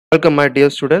Welcome, my dear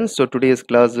students. So, today's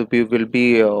class we will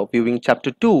be viewing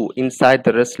chapter 2 Inside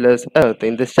the Restless Earth.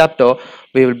 In this chapter,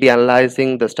 we will be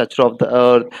analyzing the structure of the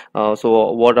earth.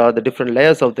 What are the different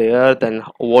layers of the earth, and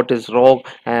what is rock,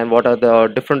 and what are the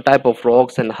different type of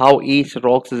rocks, and how each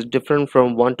rocks is different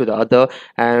from one to the other,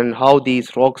 and how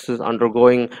these rocks is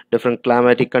undergoing different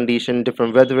climatic condition,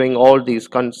 different weathering. All these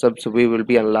concepts we will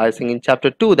be analyzing in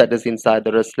chapter 2, that is Inside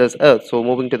the Restless Earth. So,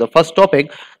 moving to the first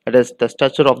topic, that is the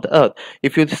structure of the earth.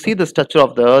 If you see the structure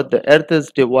of the earth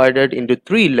is divided into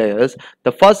three layers.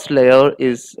 The first layer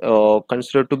is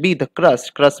considered to be the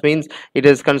crust. Crust means it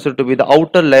is considered to be the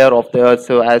outer layer of the earth.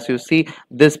 So as you see,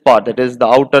 this part, that is the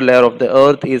outer layer of the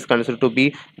earth, is considered to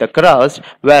be the crust,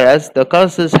 whereas the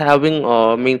crust is having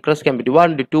crust can be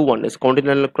divided into two. One is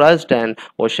continental crust and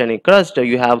oceanic crust.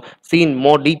 You have seen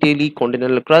more detailedly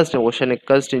continental crust and oceanic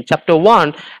crust in chapter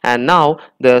 1, and now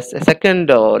the second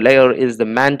layer is the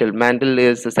mantle. Mantle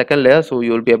is the second layer, so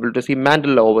you will be able to see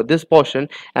mantle over this portion.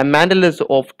 And mantle is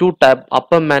of two type: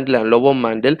 upper mantle and lower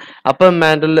mantle. Upper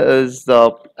mantle is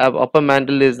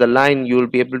the line you will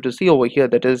be able to see over here.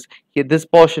 That is here, this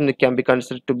portion it can be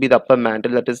considered to be the upper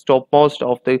mantle. That is topmost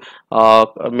of the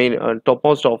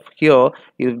topmost of here.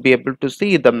 You'll be able to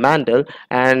see the mantle,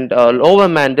 and lower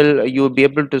mantle you will be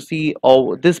able to see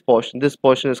this portion. This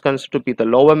portion is considered to be the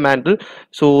lower mantle.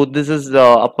 So this is the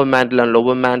upper mantle and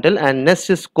lower mantle. And next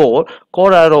is core.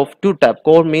 Core are of two type.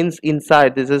 Core means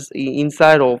inside. This is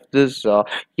inside of this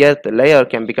earth layer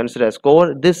can be considered as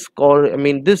core. This core,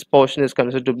 this portion is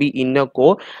considered to be inner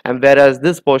core, and whereas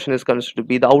this portion is considered to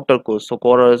be the outer core. So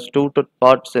core has two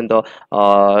parts in the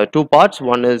two parts.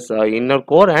 One is inner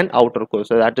core and outer core.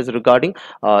 So that is regarding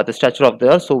the structure of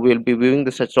the earth. So we'll be viewing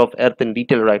the structure of earth in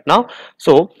detail right now.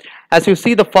 So as you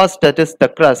see, the first, that is the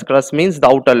crust. Crust means the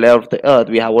outer layer of the earth.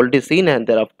 We have already seen, and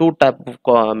there are two type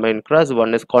of main crust.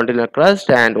 One is continental crust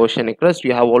and oceanic crust.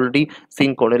 You have already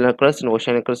seen continental crust and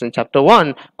oceanic crust in chapter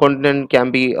 1. Continent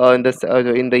can be in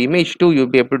the image 2. You'll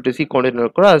be able to see continental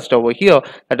crust over here.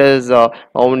 That is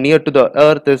near to the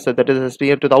earth, is that is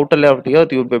near to the outer layer of the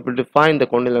earth. You'll be able to find the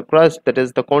continental crust. That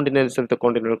is the continents of the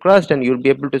continental crust, and you'll be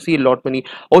able to see a lot many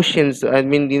oceans.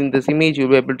 In this image, you'll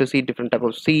be able to see different type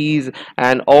of seas,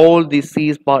 and all these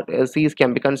seas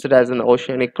can be considered as an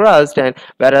oceanic crust. And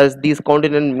whereas these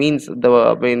continent means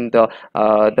the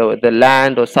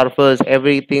land or surface,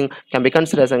 everything can be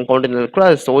considered as a continental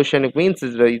crust. So oceanic means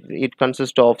it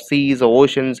consists of seas or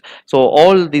oceans. So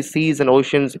all these seas and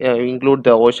oceans include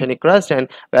the oceanic crust, and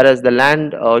whereas the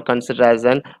land considered as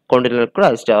an continental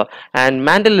crust. And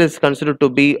mantle is considered to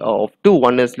be of two.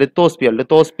 One is lithosphere.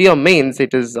 Lithosphere means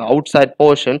it is outside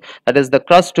portion, that is the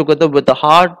crust together with the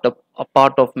hard a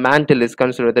part of mantle is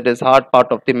considered, that is hard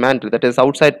part of the mantle, that is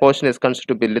outside portion, is considered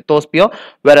to be lithosphere,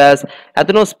 whereas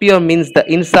asthenosphere means the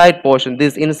inside portion.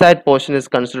 This inside portion is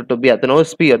considered to be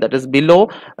asthenosphere, that is below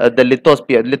the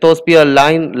lithosphere. Lithosphere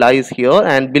line lies here,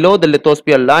 and below the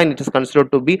lithosphere line it is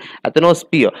considered to be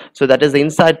asthenosphere. So that is the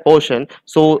inside portion.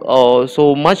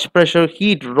 So much pressure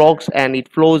heat rocks and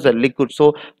it flows a liquid.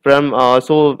 So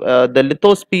the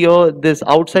lithosphere, this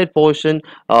outside portion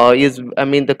is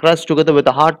the crust together with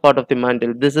the hard part of the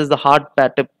mantle. This is the hard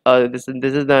part. This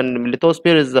is the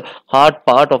lithosphere is the hard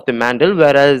part of the mantle,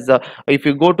 whereas if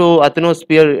you go to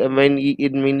asthenosphere,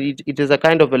 it is a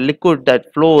kind of a liquid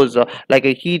that flows like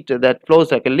a heat that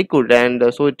flows like a liquid,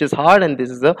 and so it is hard. And this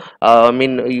is the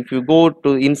if you go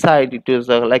to inside, it is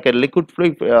like a liquid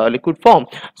form.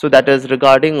 So that is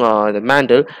regarding the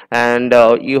mantle. And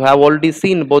you have already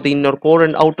seen both the inner core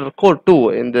and outer core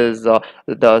too in this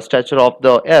the structure of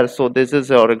the earth. So this is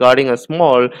regarding a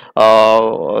small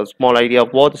idea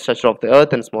of what the structure of the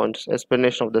earth and small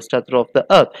explanation of the structure of the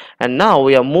earth. And now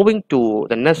we are moving to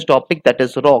the next topic, that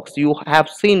is rocks. You have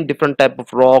seen different type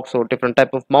of rocks or different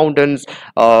type of mountains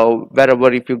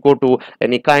wherever, if you go to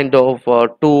any kind of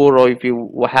tour, or if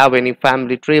you have any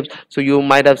family trips, so you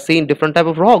might have seen different type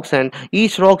of rocks, and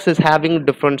each rocks is having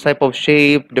different type of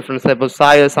shape, different type of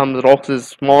size. Some rocks is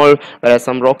small, whereas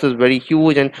some rocks is very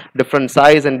huge and different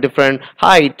size and different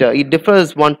height. It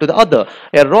differs one to the other.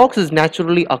 A rocks is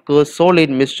naturally occurs solid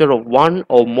mixture of one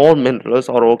or more minerals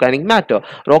or organic matter.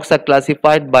 Rocks are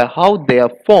classified by how they are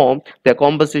formed, their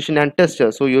composition and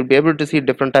texture. So you'll be able to see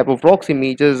different type of rocks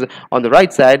images on the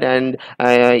right side, and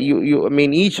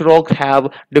each rock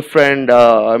have different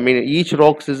each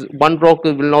rocks is one rock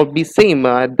will not be same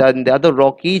than the other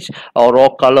rock. Each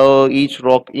rock color, each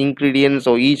rock ingredients,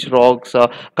 or each rocks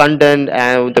content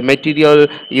and the material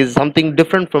is something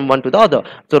different from one to the other.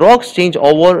 So rocks change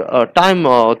over time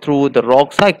through the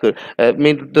rock cycle.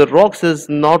 The rocks is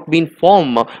not been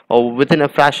formed within a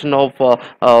fraction of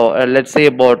let's say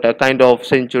about a kind of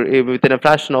century, within a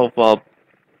fraction of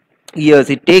years.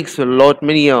 It takes a lot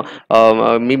many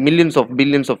millions of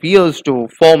billions of years to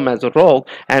form as a rock.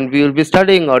 And we will be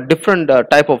studying a different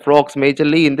type of rocks.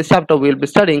 Majorly in this chapter we will be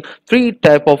studying three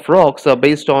type of rocks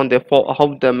based on their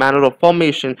how the manner of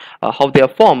formation, how they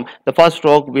are formed. The first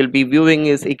rock we'll be viewing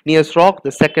is igneous rock,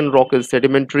 the second rock is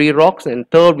sedimentary rocks, and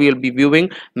third we will be viewing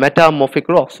metamorphic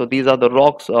rocks. So these are the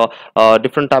rocks,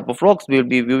 different type of rocks we will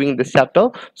be viewing in this chapter.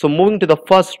 So moving to the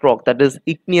first rock, that is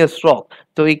igneous rock.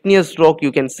 So igneous rock,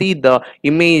 you can see the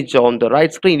image on the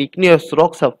right screen. Igneous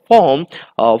rocks are formed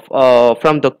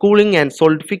from the cooling and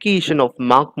solidification of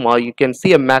magma. You can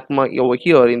see a magma over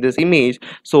here in this image.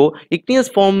 So igneous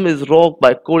form is rock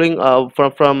by cooling,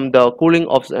 from the cooling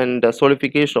of and the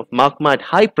solidification of magma at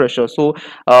high pressure. So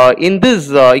in this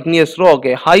igneous rock,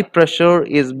 a high pressure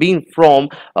is being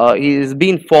formed, as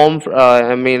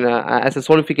a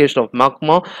solidification of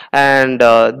magma. And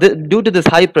due to this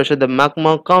high pressure, the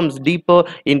magma comes deeper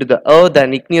into the earth,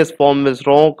 and igneous form is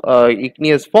rock.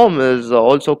 Igneous form is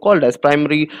also called as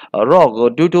primary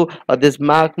rock. Due to this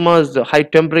magma's high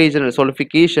temperature and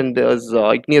solidification, there's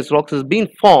igneous rocks is being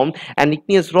formed. And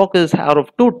igneous rock is out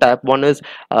of two type. One is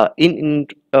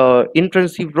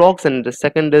intrusive rocks, and the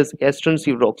second is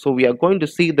extrusive rocks. So we are going to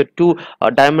see the two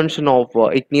dimension of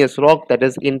igneous rock, that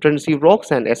is intrusive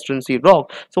rocks and extrusive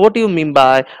rock. So what do you mean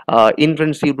by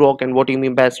intrusive rock, and what do you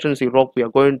mean by extrusive rock? We are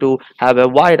going to have a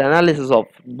wide analysis of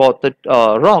both the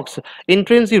rocks.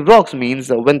 Intrusive rocks means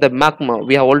when the magma,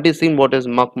 we have already seen what is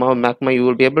magma. You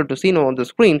will be able to see now on the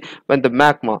screen. When the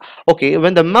magma, okay,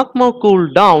 when the magma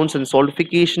cool down and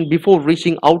solidification before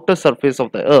reaching outer surface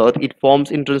of the earth, it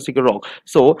forms intrinsic rock.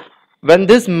 So when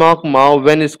this magma,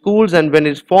 when it cools and when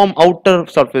it form outer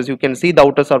surface, you can see the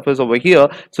outer surface over here.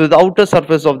 So the outer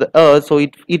surface of the earth, so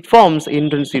it forms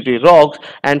intensity rocks.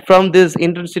 And from this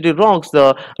intensity rocks,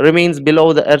 the remains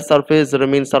below the earth surface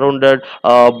remains surrounded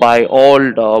by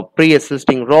all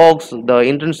pre-existing rocks. The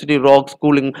intensity rocks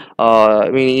cooling,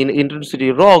 in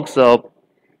intensity rocks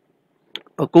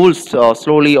cools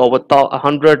slowly over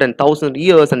 100 and 1,000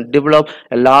 years and develop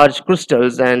large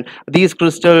crystals. And these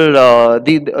crystal,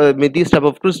 these type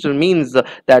of crystal means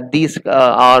that these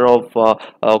are of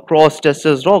cross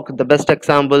tested rock. The best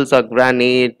examples are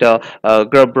granite,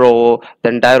 gabbro,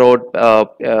 then diorite,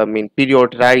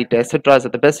 periodite, etc. are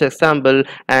the best example.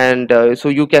 And so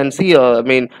you can see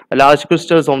large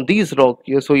crystals on these rocks.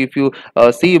 So if you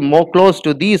see more close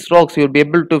to these rocks, you'll be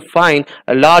able to find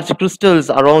large crystals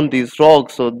around these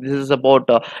rocks. So this is about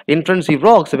intrusive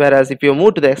rocks. Whereas if you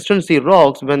move to the extrusive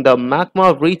rocks, when the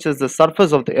magma reaches the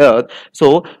surface of the earth,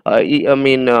 so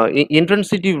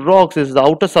intrusive rocks is the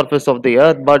outer surface of the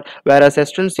earth, but whereas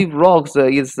extrusive rocks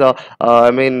is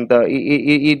when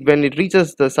it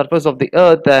reaches the surface of the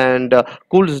earth and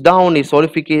cools down its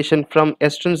solidification from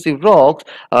extrusive rocks,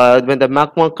 when the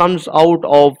magma comes out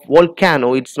of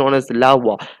volcano, it's known as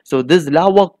lava. So this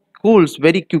lava cools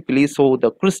very quickly, so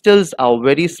the crystals are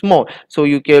very small. So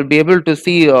you can be able to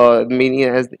see,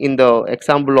 as in the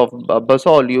example of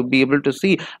basalt, you'll be able to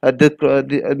see over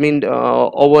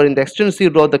in the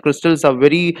extrusive rock the crystals are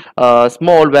very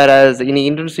small, whereas in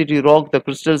intensity rock the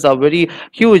crystals are very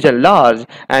huge and large.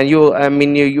 And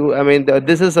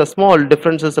this is a small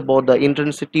differences about the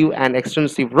intensity and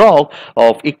extensive rock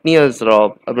of igneous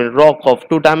rock, rock of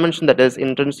two dimension, that is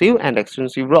intensive and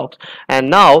extensive rocks. And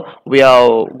now we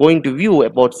are going to view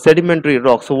about sedimentary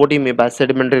rocks. So what do you mean by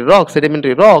sedimentary rocks?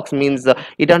 Sedimentary rocks means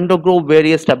it undergo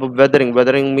various type of weathering.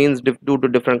 Weathering means due to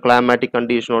different climatic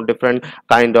condition or different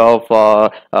kind of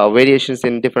variations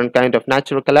in different kind of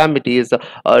natural calamities,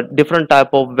 different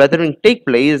type of weathering take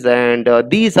place. And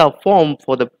these are formed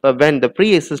for the when the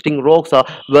pre-existing rocks are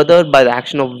weathered by the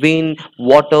action of wind,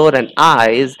 water and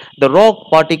ice. The rock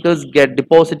particles get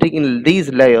deposited in these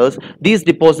layers. These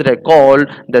deposits are called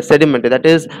the sediment. That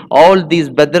is, all these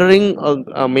weathering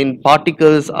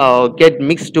particles get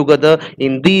mixed together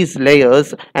in these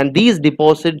layers, and these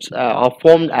deposits are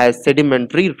formed as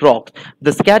sedimentary rocks.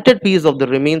 The scattered piece of the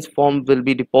remains formed will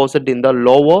be deposited in the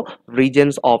lower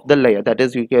regions of the layer. That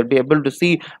is, you can be able to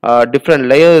see different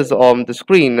layers on the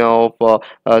screen of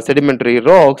sedimentary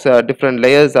rocks. Different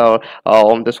layers are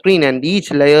on the screen, and each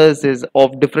layers is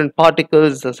of different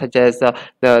particles, such as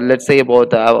let's say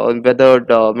about weathered,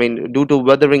 due to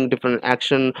weathering, different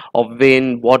action of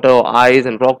wind, water, ice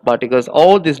and rock particles.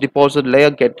 All these deposit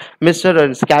layer get mixed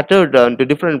and scattered to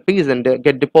different pieces and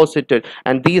get deposited,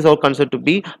 and these are considered to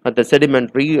be the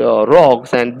sedimentary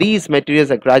rocks. And these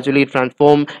materials are gradually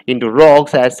transformed into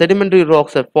rocks. As sedimentary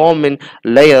rocks are formed in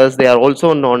layers, they are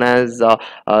also known as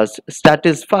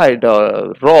stratified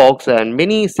rocks. And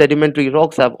many sedimentary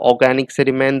rocks have organic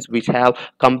sediments which have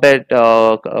compacted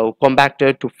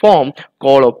to form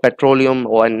coal or petroleum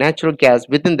or natural gas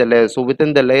within the layers. So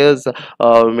within the layers,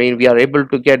 we are able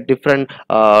to get different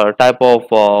type of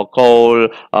coal,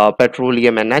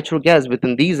 petroleum, and natural gas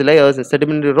within these layers. And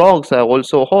sedimentary rocks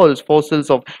also holds fossils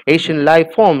of ancient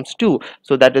life forms too.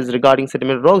 So that is regarding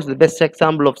sedimentary rocks. The best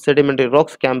example of sedimentary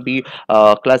rocks can be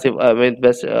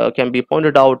best can be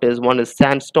pointed out is one is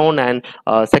sandstone, and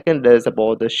second is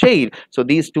about the shale. So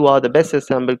these two are the best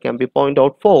example can be pointed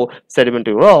out for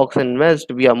sedimentary rocks. And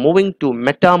next we are moving to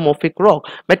metamorphic rock.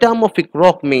 Metamorphic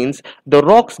rock means the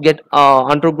rocks get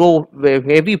undergo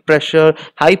heavy pressure,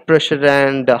 high pressure,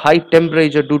 and high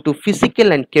temperature due to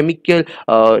physical and chemical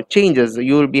changes.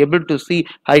 You will be able to see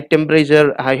high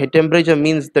temperature. High temperature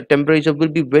means the temperature will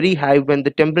be very high when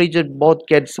the temperature both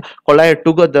gets collide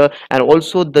together, and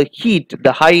also the heat,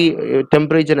 the high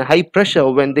temperature and high pressure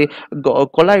when they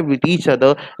collide with each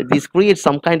other. This creates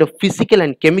some kind of physical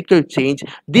and chemical change.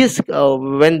 This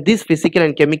when this physical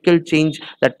and chemical change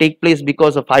that take place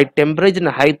because of high temperature and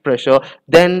high pressure,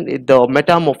 then the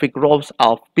metamorphic rocks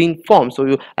are being formed.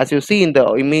 So as you see in the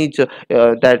image,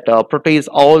 that portrays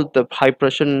all the high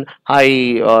pressure and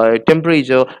high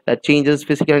temperature that changes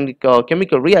physical and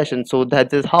chemical reaction. So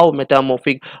that is how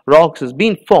metamorphic rocks is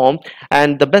being formed.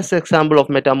 And the best example of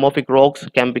metamorphic rocks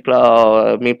can be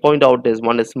may point out is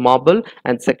one is marble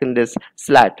and second is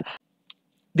slate.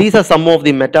 These are some of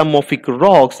the metamorphic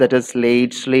rocks, that is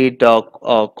slate,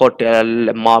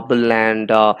 cotel, marble, and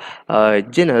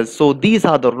gneiss. So these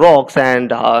are the rocks,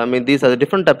 and these are the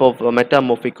different type of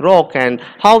metamorphic rock, and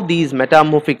how these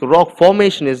metamorphic rock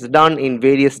formation is done in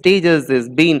various stages is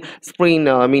been screen.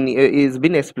 Is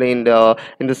been explained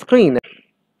in the screen.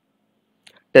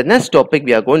 The next topic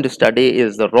we are going to study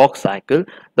is the rock cycle.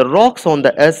 The rocks on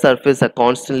the Earth's surface are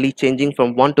constantly changing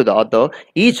from one to the other.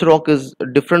 Each rock is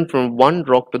different from one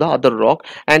rock to the other rock.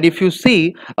 And if you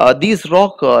see these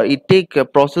rock, it take a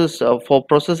process for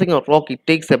processing a rock. It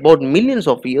takes about millions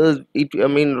of years.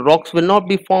 Rocks will not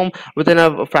be formed within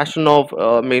a fraction of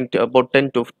about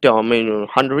 10 to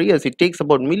 100 years. It takes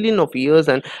about million of years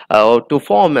and to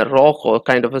form a rock or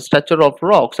kind of a structure of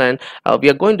rocks. And we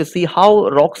are going to see how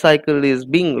rock cycle is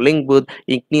being linked with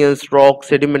igneous rock,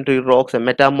 sedimentary rocks, and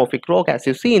metamorphic rock, as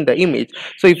you see in the image.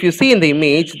 So if you see in the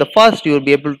image, the first you will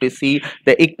be able to see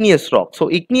the igneous rock. So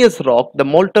igneous rock, the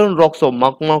molten rocks of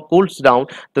magma cools down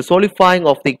the solidifying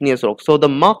of the igneous rock. So the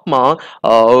magma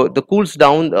the cools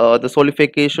down the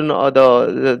solidification,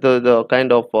 the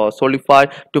kind of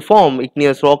solidified to form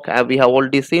igneous rock. We have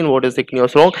already seen what is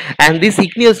igneous rock, and this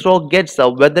igneous rock gets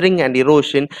weathering and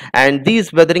erosion, and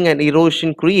these weathering and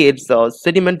erosion creates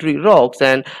sedimentary rocks.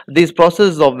 And this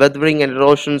process of weathering and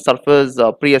erosion surface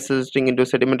pre-existing into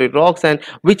sedimentary rocks, and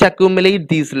which accumulate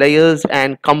these layers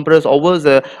and compress over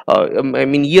the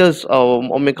years,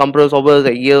 compress over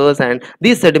the years. And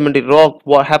these sedimentary rock,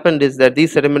 what happened is that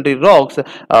these sedimentary rocks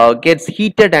gets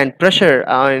heated and pressure,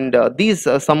 and these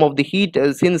some of the heat,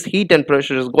 since heat and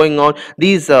pressure is going on,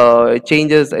 these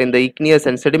changes in the igneous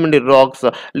and sedimentary rocks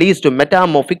leads to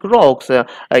metamorphic rocks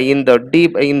in the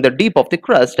deep of the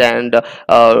crust. And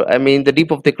the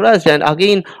deep of the crust. And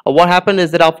again, what happened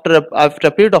is that after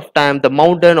a period of time, the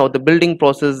mountain or the building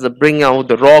process bring out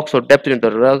the rocks or depth in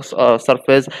the rocks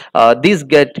surface. These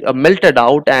get melted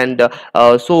out, and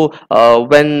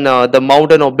when the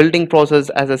mountain or building process,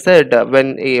 as I said,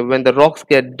 when the rocks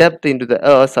get depth into the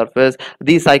earth surface,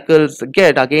 these cycles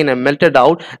get again melted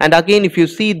out. And again, if you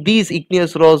see, these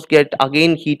igneous rocks get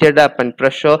again heated up and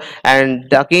pressure,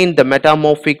 and again the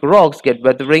metamorphic rocks get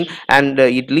weathering, and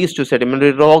it leads to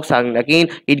sedimentary rocks, and again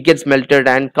it gets melted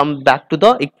and come back to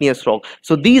the igneous rock.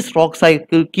 So these rock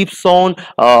cycle keeps on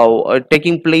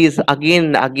taking place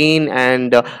again,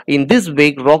 and in this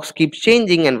way rocks keep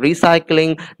changing and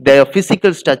recycling their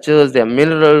physical structures, their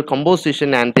mineral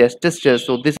composition, and their textures.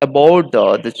 So this about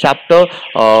the chapter.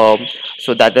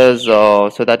 So that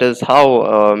is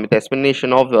how the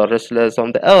explanation of the restless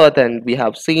on the earth. And we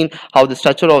have seen how the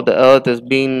structure of the earth has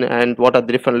been, and what are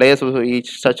the different layers of each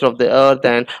structure of the earth,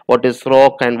 and what is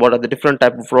rock, and what are the different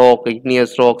type of rock: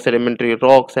 igneous rock, sedimentary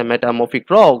rocks, and metamorphic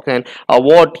rocks, and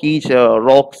what each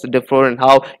rocks differ, and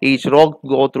how each rock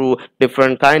go through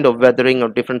different kind of weathering or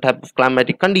different type of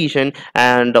climatic condition,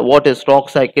 and what is rock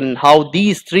cycle, and how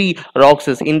these three rocks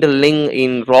is interlinked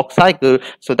in rock cycle.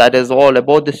 So that is all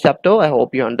about this chapter. I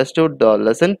hope you understood the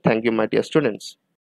lesson. Thank you, my dear students.